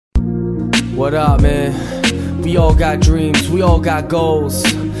What up, man? We all got dreams, we all got goals.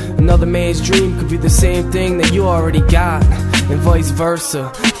 Another man's dream could be the same thing that you already got, and vice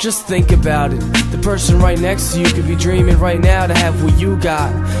versa. Just think about it. The person right next to you could be dreaming right now to have what you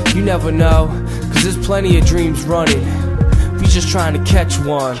got. You never know, cause there's plenty of dreams running. We just trying to catch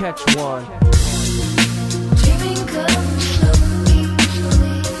one.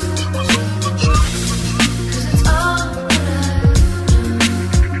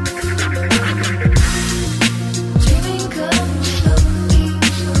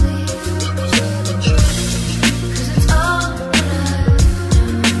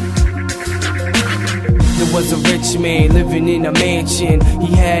 There was a rich man living in a mansion.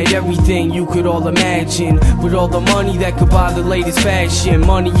 He had everything you could all imagine, with all the money that could buy the latest fashion.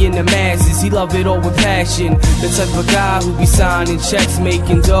 Money in the masses, he loved it all with passion. The type of guy who be signing checks,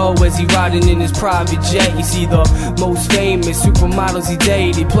 making dough as he riding in his private jet. You see the most famous supermodels he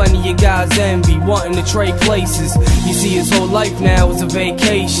dated, plenty of guys envy, wanting to trade places. You see his whole life now is a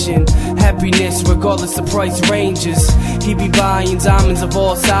vacation, happiness regardless of price ranges. He be buying diamonds of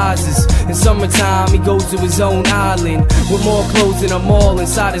all sizes. In summertime he goes to his own island, with more clothes than a mall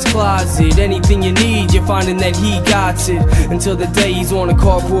inside his closet. Anything you need, you're finding that he got it, until the day he's on a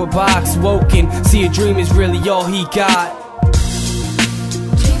cardboard box, woken. See, a dream is really all he got.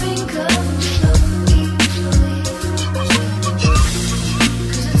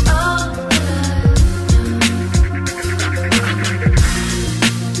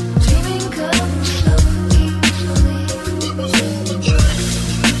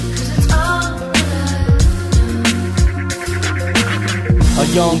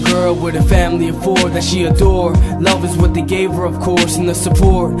 A young girl with a family of four that she adored. Love is what they gave her, of course, and the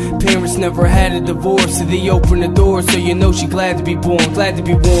support. Parents never had a divorce, so they opened the door, so you know she glad to be born, glad to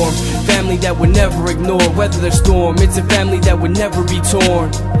be warm. Family that would never ignore, weather the storm. It's a family that would never be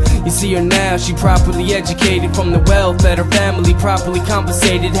torn. You see her now, she properly educated from the wealth that her family properly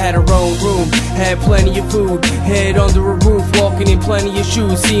compensated. Had her own room, had plenty of food, head under a roof, walking in plenty of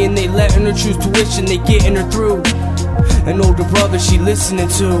shoes. Seeing they letting her choose tuition, they getting her through. An older brother she listening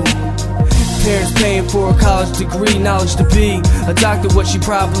to. Parents paying for a college degree, knowledge to be a doctor, what she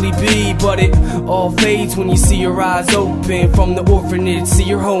probably be. But it all fades when you see her eyes open from the orphanage, see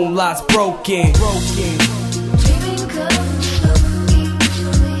her home lies broken.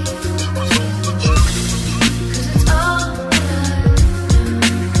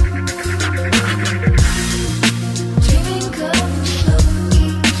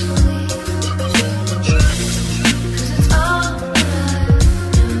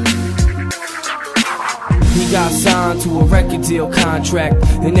 He got signed to a record deal contract,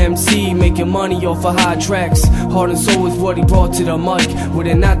 an MC making money off of hot tracks. Heart and soul is what he brought to the mic, with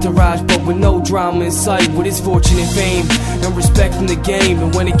an entourage but with no drama in sight. With his fortune and fame and respecting the game,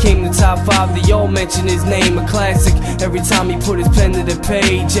 and when it came to top 5 they all mentioned his name. A classic every time he put his pen to the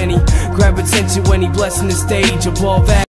page, and he grabbed attention when he blessing the stage above that.